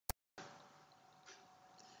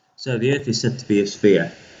So the Earth is said to be a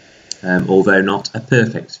sphere, although not a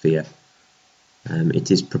perfect sphere.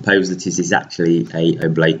 It is proposed that it is actually a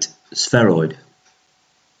oblate spheroid.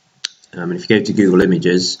 And if you go to Google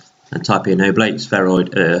Images and type in oblate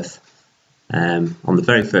spheroid Earth, on the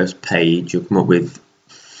very first page you'll come up with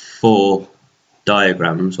 4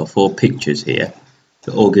 diagrams or 4 pictures here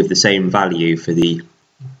that all give the same value for the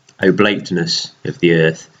oblateness of the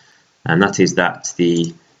Earth, and that is that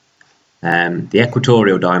the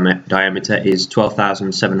equatorial diameter is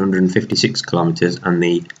 12,756 kilometers and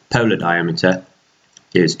the polar diameter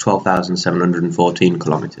is 12,714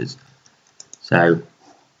 kilometers. So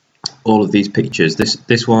all of these pictures,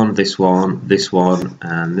 this one, this one, this one,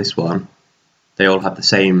 and this one, they all have the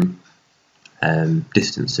same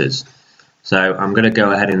distances. So I'm going to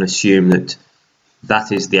go ahead and assume that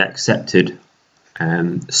that is the accepted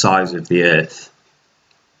size of the Earth.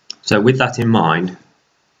 So with that in mind,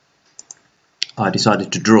 I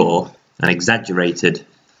decided to draw an exaggerated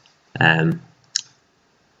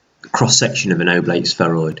cross-section of an oblate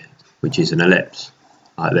spheroid, which is an ellipse,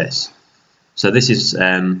 like this. So this is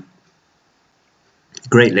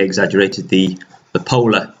greatly exaggerated. The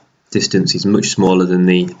polar distance is much smaller than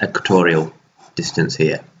the equatorial distance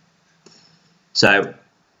here. So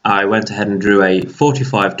I went ahead and drew a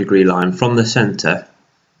 45-degree line from the centre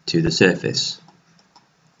to the surface.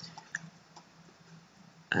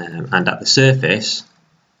 And at the surface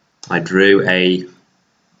I drew a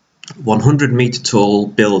 100-metre tall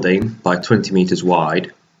building by 20 metres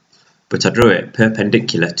wide, but I drew it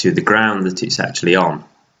perpendicular to the ground that it's actually on.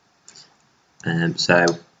 So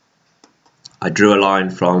I drew a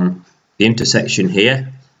line from the intersection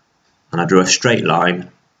here and I drew a straight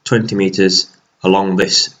line 20 metres along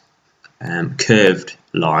this curved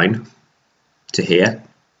line to here.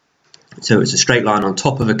 So it's a straight line on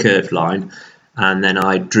top of a curved line, and then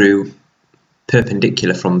I drew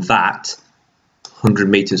perpendicular from that 100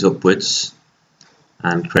 metres upwards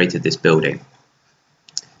and created this building.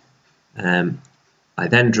 I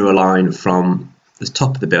then drew a line from the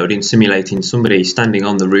top of the building, simulating somebody standing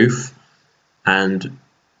on the roof and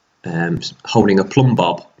holding a plumb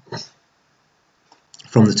bob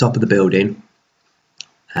from the top of the building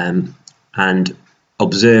and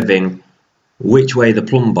observing which way the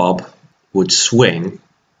plumb bob would swing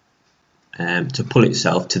to pull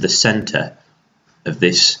itself to the centre of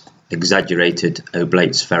this exaggerated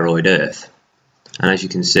oblate spheroid Earth. And as you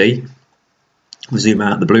can see, we zoom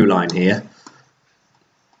out the blue line here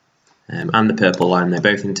and the purple line, they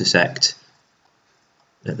both intersect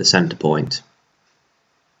at the centre point.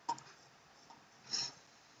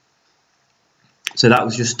 So that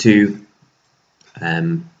was just to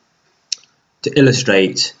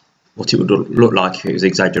illustrate what it would look like if it was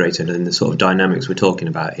exaggerated and the sort of dynamics we're talking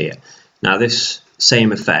about here. Now this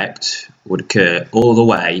same effect would occur all the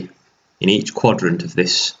way in each quadrant of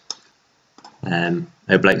this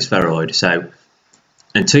oblate spheroid. So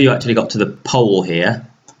until you actually got to the pole here,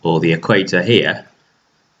 or the equator here,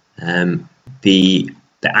 the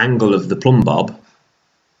angle of the plumb bob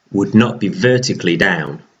would not be vertically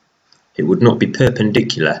down. It would not be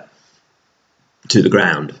perpendicular to the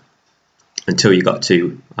ground until you got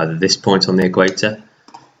to either this point on the equator,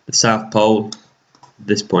 the South Pole,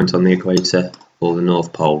 this point on the equator, or the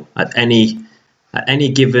North Pole. At any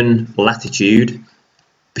given latitude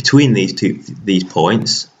between these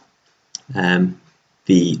points,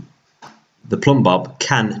 the plumb bob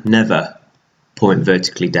can never point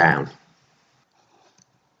vertically down.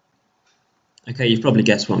 Okay, you've probably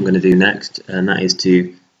guessed what I'm going to do next, and that is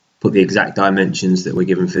to put the exact dimensions that we're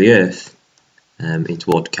given for the Earth into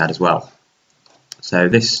AutoCAD as well. So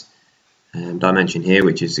this dimension here,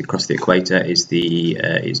 which is across the equator, is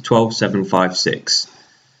 12,756,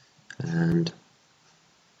 and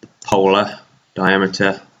the polar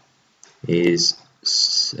diameter is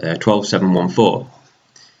 12,714.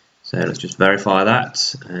 So let's just verify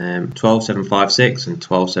that. 12,756 and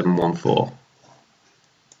 12,714.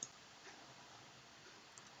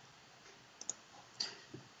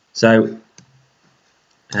 So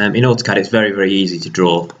in AutoCAD it's very, very easy to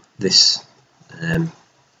draw this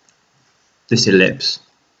this ellipse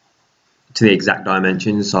to the exact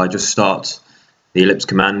dimensions. So I just start the ellipse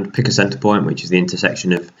command, pick a center point, which is the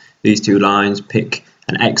intersection of these two lines, pick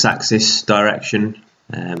an x-axis direction,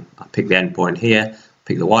 I pick the end point here,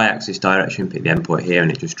 pick the y-axis direction, pick the end point here,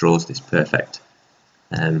 and it just draws this perfect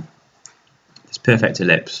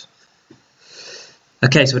ellipse.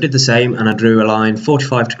 Okay, so I did the same, and I drew a line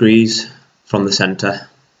 45 degrees from the center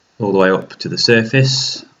all the way up to the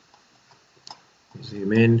surface.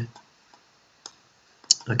 Zoom in.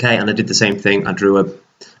 Okay, and I did the same thing. I drew a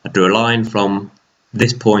line from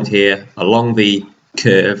this point here along the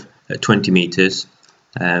curve at 20 meters,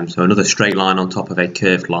 so another straight line on top of a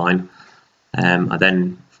curved line. I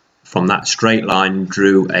then from that straight line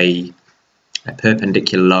drew a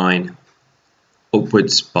perpendicular line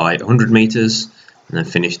upwards by 100 meters and then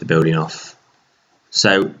finished the building off.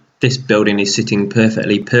 So this building is sitting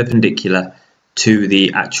perfectly perpendicular to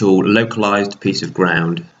the actual localized piece of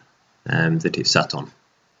ground that it sat on.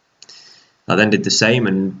 I then did the same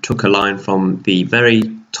and took a line from the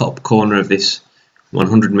very top corner of this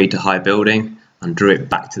 100 meter high building and drew it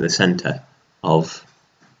back to the center of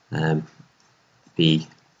this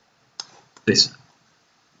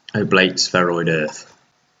oblate spheroid earth.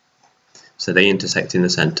 So they intersect in the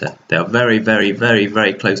center. They are very, very, very,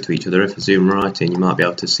 very close to each other. If I zoom right in, you might be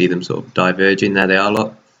able to see them sort of diverging. There they are,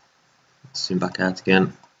 look. Let's zoom back out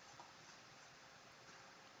again.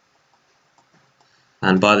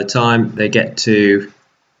 And by the time they get to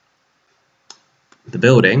the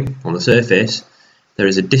building on the surface, there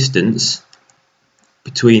is a distance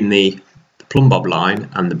between the plumb bob line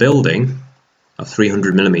and the building of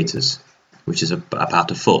 300 millimeters, which is about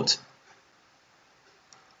a foot.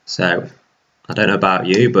 So I don't know about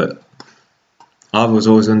you, but I was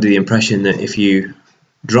always under the impression that if you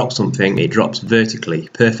drop something, it drops vertically,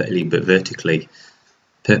 perfectly, but vertically,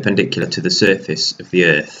 perpendicular to the surface of the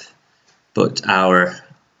earth. But our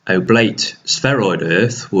oblate spheroid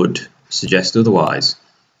earth would suggest otherwise.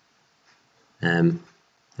 And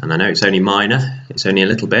I know it's only minor, it's only a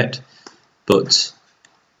little bit, but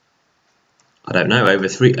I don't know,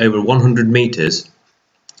 over 100 meters,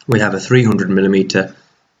 we have a 300 millimeter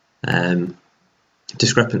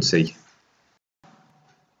discrepancy.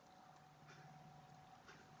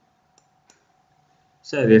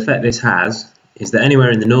 So the effect this has is that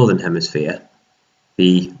anywhere in the northern hemisphere,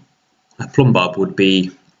 a plumb bob would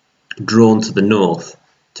be drawn to the north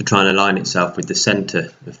to try and align itself with the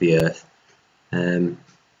centre of the earth.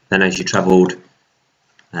 Then as you travelled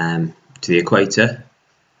to the equator,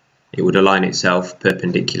 it would align itself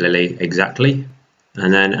perpendicularly exactly,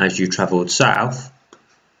 and then as you travelled south,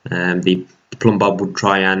 the plumb bob would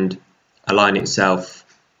try and align itself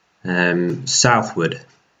southward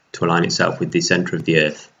to align itself with the centre of the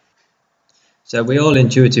earth. So we all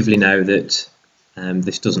intuitively know that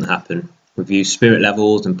this doesn't happen. We've used spirit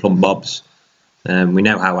levels and plumb bobs. We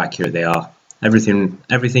know how accurate they are.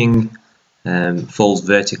 Everything falls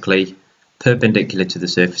vertically, perpendicular to the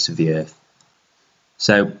surface of the earth.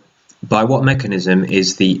 So by what mechanism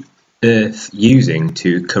is the earth using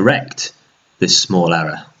to correct this small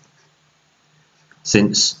error?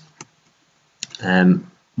 Since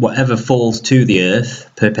whatever falls to the earth,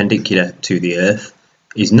 perpendicular to the earth,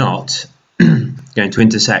 is not going to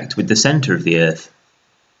intersect with the centre of the earth.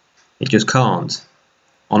 It just can't.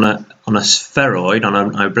 On a spheroid, on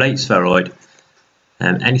an oblate spheroid,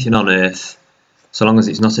 anything on earth, so long as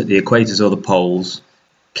it's not at the equators or the poles,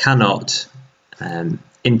 cannot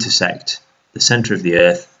intersect the centre of the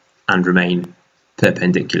earth and remain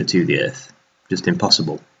perpendicular to the earth. Just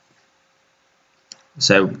impossible.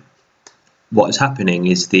 So what is happening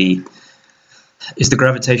is the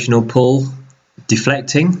gravitational pull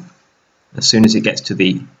deflecting as soon as it gets to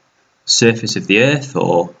the surface of the earth,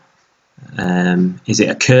 or is it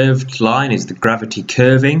a curved line? Is the gravity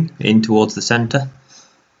curving in towards the centre?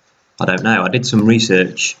 I don't know. I did some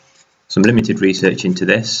research, some limited research into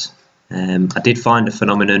this. I did find a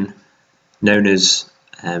phenomenon known as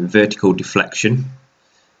vertical deflection,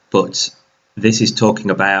 but this is talking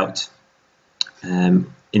about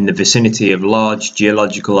in the vicinity of large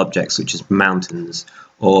geological objects such as mountains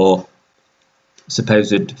or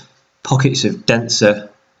supposed pockets of denser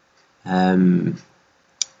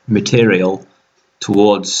material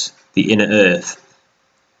towards the inner earth,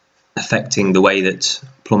 affecting the way that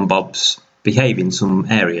plumb bobs behave in some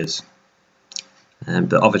areas.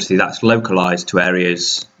 But obviously that's localized to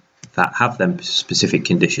areas that have them specific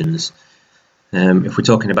conditions. If we're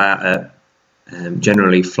talking about a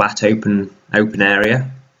generally flat open area,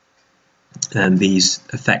 these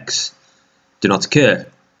effects do not occur.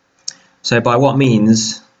 So by what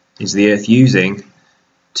means is the earth using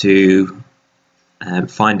to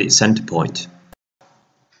find its center point?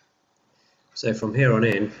 So from here on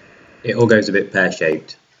in, it all goes a bit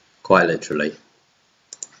pear-shaped, quite literally,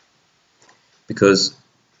 because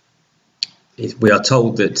we are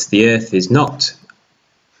told that the earth is not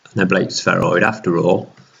an oblate spheroid after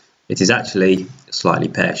all. It is actually slightly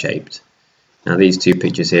pear-shaped. Now these two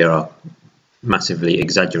pictures here are massively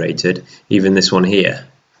exaggerated. Even this one here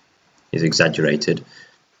is exaggerated,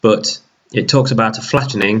 but it talks about a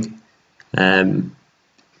flattening in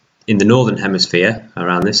the northern hemisphere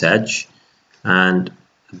around this edge and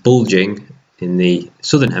bulging in the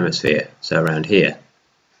southern hemisphere, so around here.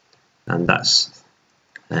 and that's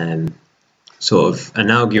sort of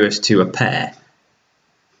analogous to a pear,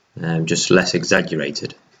 just less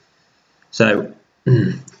exaggerated. So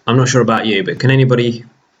I'm not sure about you, but can anybody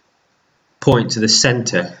point to the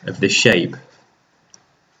center of this shape?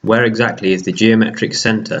 Where exactly is the geometric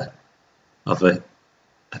center of a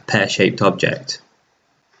pear-shaped object?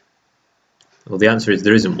 Well, the answer is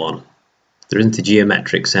there isn't one. There isn't a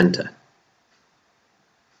geometric center.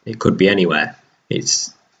 It could be anywhere.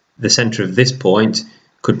 It's the center of this point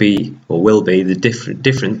could be or will be the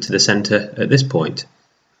different to the center at this point.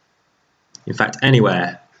 In fact,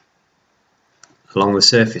 anywhere along the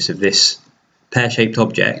surface of this pear-shaped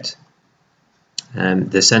object,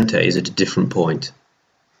 the center is at a different point.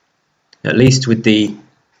 At least with the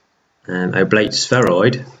oblate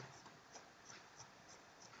spheroid,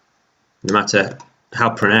 no matter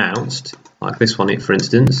how pronounced, like this one for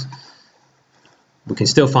instance, we can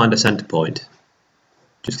still find a center point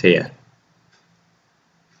just here.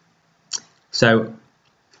 So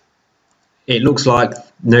it looks like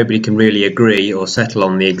nobody can really agree or settle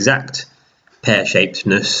on the exact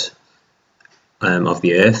pear-shapedness of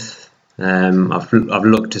the Earth. I've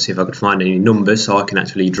looked to see if I could find any numbers so I can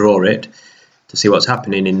actually draw it to see what's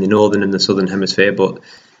happening in the northern and the southern hemisphere, but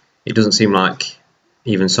it doesn't seem like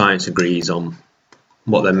even science agrees on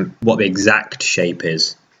what the exact shape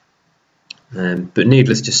is. But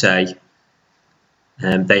needless to say,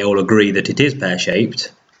 they all agree that it is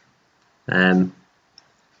pear-shaped, and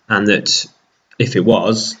that if it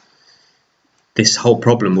was, this whole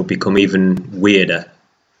problem would become even weirder.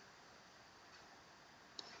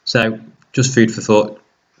 So, just food for thought,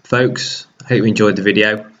 folks. I hope you enjoyed the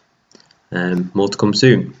video. More to come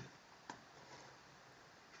soon.